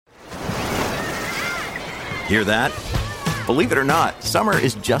Hear that? Believe it or not, summer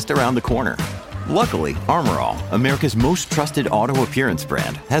is just around the corner. Luckily, Armor All, America's most trusted auto appearance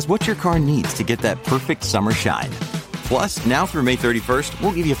brand, has what your car needs to get that perfect summer shine. Plus, now through May 31st,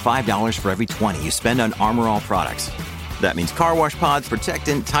 we'll give you $5 for every $20 you spend on Armor All products. That means car wash pods,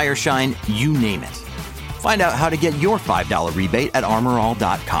 protectant, tire shine, you name it. Find out how to get your $5 rebate at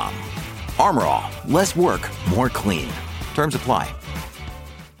armorall.com. Armor All, less work, more clean. Terms apply.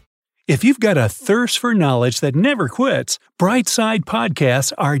 If you've got a thirst for knowledge that never quits, Brightside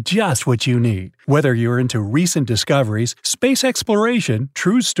Podcasts are just what you need. Whether you're into recent discoveries, space exploration,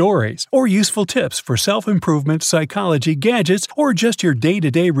 true stories, or useful tips for self-improvement, psychology, gadgets, or just your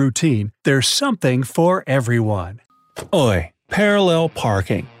day-to-day routine, there's something for everyone. Oi, parallel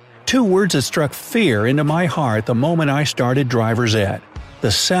parking. 2 words that struck fear into my heart the moment I started driver's ed.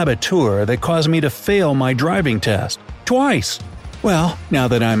 The saboteur that caused me to fail my driving test. Twice! Well, now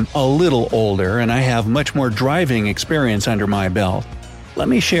that I'm a little older and I have much more driving experience under my belt, let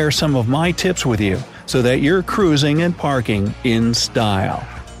me share some of my tips with you so that you're cruising and parking in style.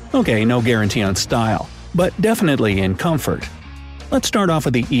 Okay, no guarantee on style, but definitely in comfort. Let's start off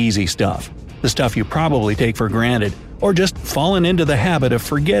with the easy stuff. The stuff you probably take for granted, or just fallen into the habit of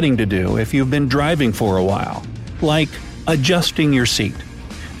forgetting to do if you've been driving for a while. Like adjusting your seat.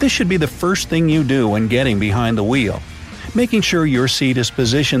 This should be the first thing you do when getting behind the wheel. Making sure your seat is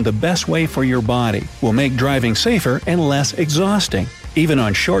positioned the best way for your body will make driving safer and less exhausting, even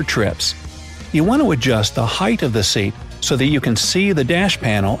on short trips. You want to adjust the height of the seat so that you can see the dash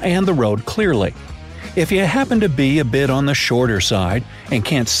panel and the road clearly. If you happen to be a bit on the shorter side and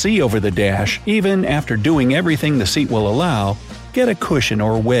can't see over the dash even after doing everything the seat will allow, get a cushion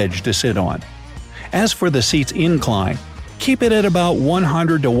or wedge to sit on. As for the seat's incline, keep it at about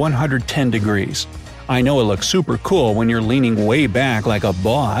 100 to 110 degrees. I know it looks super cool when you're leaning way back like a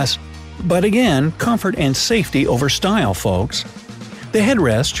boss, but again, comfort and safety over style, folks. The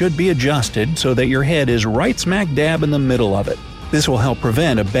headrest should be adjusted so that your head is right smack dab in the middle of it. This will help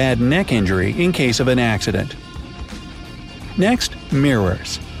prevent a bad neck injury in case of an accident. Next,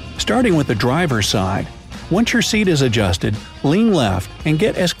 mirrors. Starting with the driver's side, once your seat is adjusted, lean left and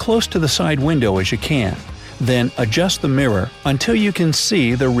get as close to the side window as you can. Then adjust the mirror until you can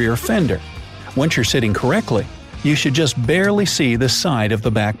see the rear fender. Once you're sitting correctly, you should just barely see the side of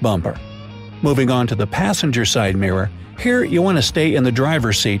the back bumper. Moving on to the passenger side mirror, here you want to stay in the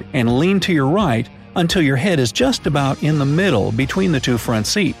driver's seat and lean to your right until your head is just about in the middle between the 2 front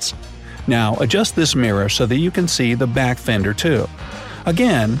seats. Now adjust this mirror so that you can see the back fender too.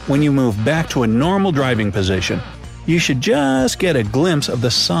 Again, when you move back to a normal driving position, you should just get a glimpse of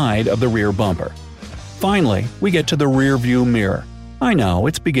the side of the rear bumper. Finally, we get to the rear view mirror. I know,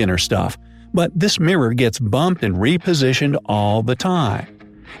 it's beginner stuff, but this mirror gets bumped and repositioned all the time.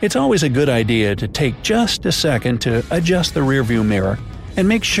 It's always a good idea to take just a second to adjust the rearview mirror and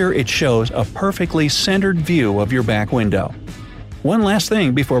make sure it shows a perfectly centered view of your back window. One last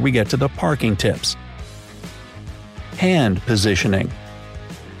thing before we get to the parking tips. Hand positioning.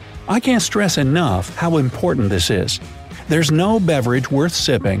 I can't stress enough how important this is. There's no beverage worth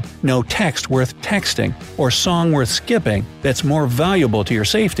sipping, no text worth texting, or song worth skipping that's more valuable to your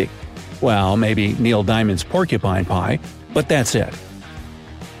safety. Well, maybe Neil Diamond's Porcupine Pie, but that's it.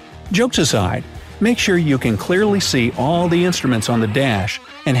 Jokes aside, make sure you can clearly see all the instruments on the dash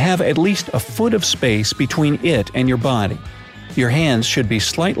and have at least a foot of space between it and your body. Your hands should be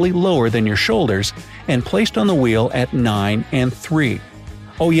slightly lower than your shoulders and placed on the wheel at 9 and 3.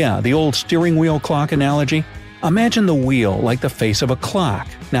 Oh yeah, the old steering wheel clock analogy? Imagine the wheel like the face of a clock,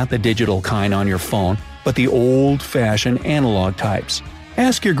 not the digital kind on your phone, but the old-fashioned analog types.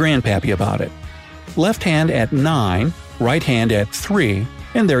 Ask your grandpappy about it. Left hand at 9, right hand at 3,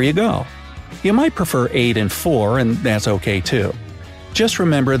 and there you go. You might prefer 8 and 4, and that's okay too. Just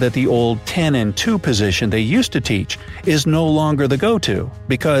remember that the old 10 and 2 position they used to teach is no longer the go-to,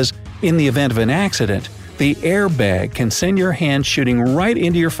 because in the event of an accident, the airbag can send your hand shooting right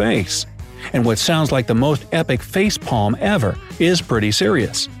into your face. And what sounds like the most epic facepalm ever is pretty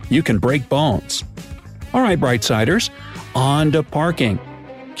serious. You can break bones. Alright, Brightsiders, on to parking.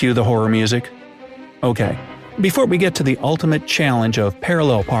 Cue the horror music. Okay, before we get to the ultimate challenge of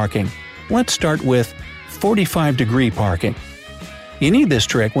parallel parking, let's start with 45-degree parking. You need this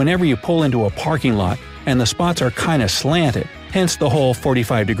trick whenever you pull into a parking lot and the spots are kinda slanted, hence the whole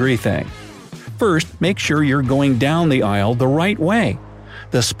 45-degree thing. First, make sure you're going down the aisle the right way.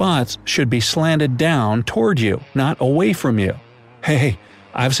 The spots should be slanted down toward you, not away from you. Hey,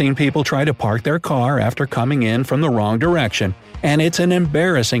 I've seen people try to park their car after coming in from the wrong direction, and it's an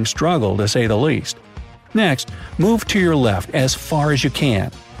embarrassing struggle to say the least. Next, move to your left as far as you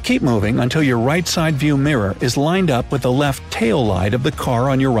can. Keep moving until your right side view mirror is lined up with the left tail light of the car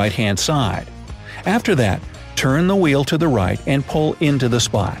on your right-hand side. After that, turn the wheel to the right and pull into the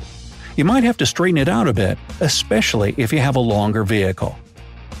spot. You might have to straighten it out a bit, especially if you have a longer vehicle.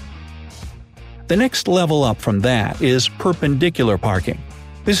 The next level up from that is perpendicular parking.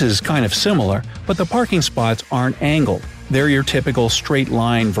 This is kind of similar, but the parking spots aren't angled. They're your typical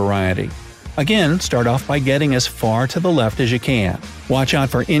straight-line variety. Again, start off by getting as far to the left as you can. Watch out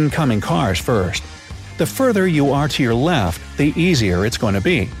for incoming cars first. The further you are to your left, the easier it's going to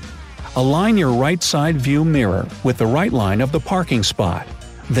be. Align your right side view mirror with the right line of the parking spot.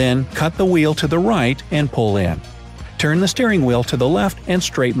 Then cut the wheel to the right and pull in. Turn the steering wheel to the left and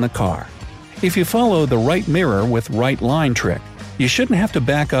straighten the car. If you follow the right mirror with right line trick, you shouldn't have to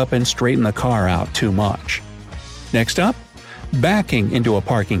back up and straighten the car out too much. Next up, backing into a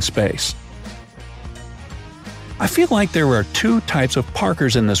parking space. I feel like there are two types of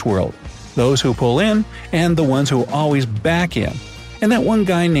parkers in this world, those who pull in and the ones who always back in, and that one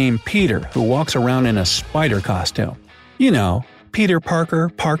guy named Peter who walks around in a spider costume. You know, Peter Parker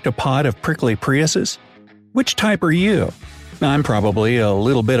parked a pod of prickly Priuses? Which type are you? I'm probably a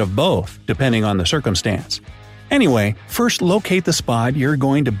little bit of both, depending on the circumstance. Anyway, first locate the spot you're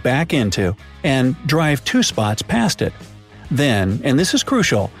going to back into and drive 2 spots past it. Then, and this is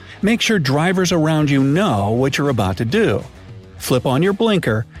crucial, make sure drivers around you know what you're about to do. Flip on your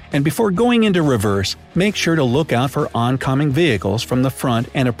blinker, and before going into reverse, make sure to look out for oncoming vehicles from the front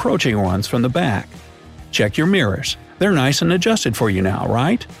and approaching ones from the back. Check your mirrors. They're nice and adjusted for you now,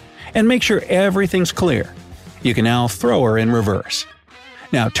 right? And make sure everything's clear. You can now throw her in reverse.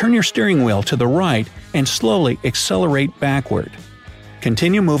 Now turn your steering wheel to the right and slowly accelerate backward.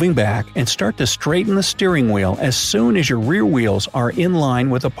 Continue moving back and start to straighten the steering wheel as soon as your rear wheels are in line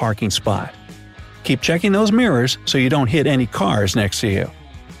with the parking spot. Keep checking those mirrors so you don't hit any cars next to you.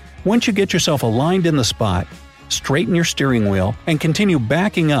 Once you get yourself aligned in the spot, straighten your steering wheel and continue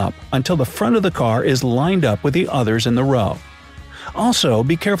backing up until the front of the car is lined up with the others in the row. Also,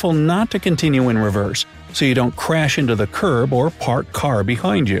 be careful not to continue in reverse so you don't crash into the curb or parked car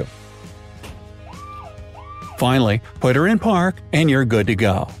behind you. Finally, put her in park and you're good to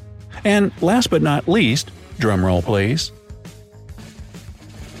go. And last but not least, drumroll please.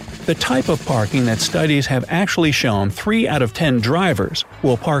 The type of parking that studies have actually shown 3 out of 10 drivers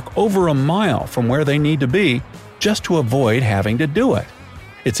will park over a mile from where they need to be just to avoid having to do it.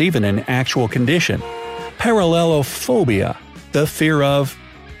 It's even an actual condition. Parallelophobia, the fear of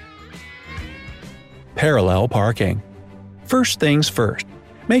parallel parking. First things first.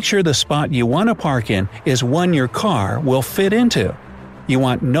 Make sure the spot you want to park in is one your car will fit into. You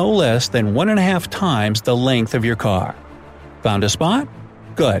want no less than 1.5 times the length of your car. Found a spot?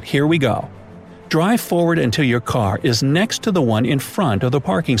 Good, here we go. Drive forward until your car is next to the one in front of the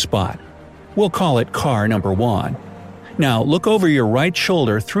parking spot. We'll call it car number 1. Now look over your right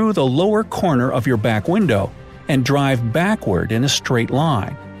shoulder through the lower corner of your back window and drive backward in a straight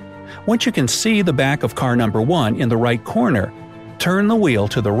line. Once you can see the back of car number 1 in the right corner, turn the wheel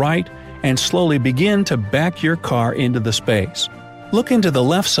to the right and slowly begin to back your car into the space. Look into the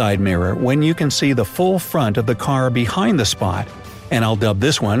left side mirror when you can see the full front of the car behind the spot, and I'll dub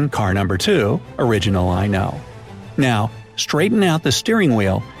this one car number 2, original I know. Now, straighten out the steering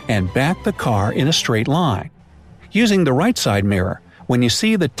wheel and back the car in a straight line. Using the right side mirror, when you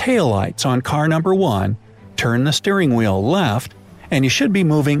see the taillights on car number 1, turn the steering wheel left, and you should be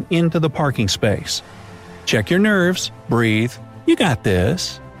moving into the parking space. Check your nerves, breathe, you got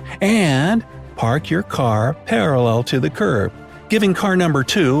this, and park your car parallel to the curb, giving car number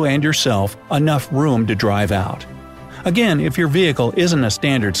 2 and yourself enough room to drive out. Again, if your vehicle isn't a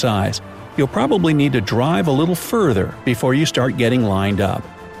standard size, you'll probably need to drive a little further before you start getting lined up.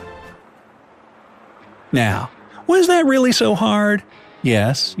 Now, was that really so hard?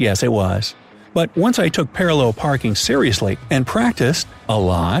 Yes, it was. But once I took parallel parking seriously and practiced a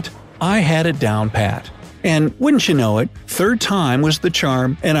lot, I had it down pat. And wouldn't you know it, 3rd time was the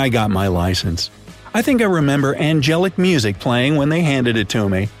charm and I got my license. I think I remember angelic music playing when they handed it to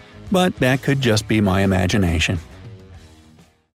me, but that could just be my imagination.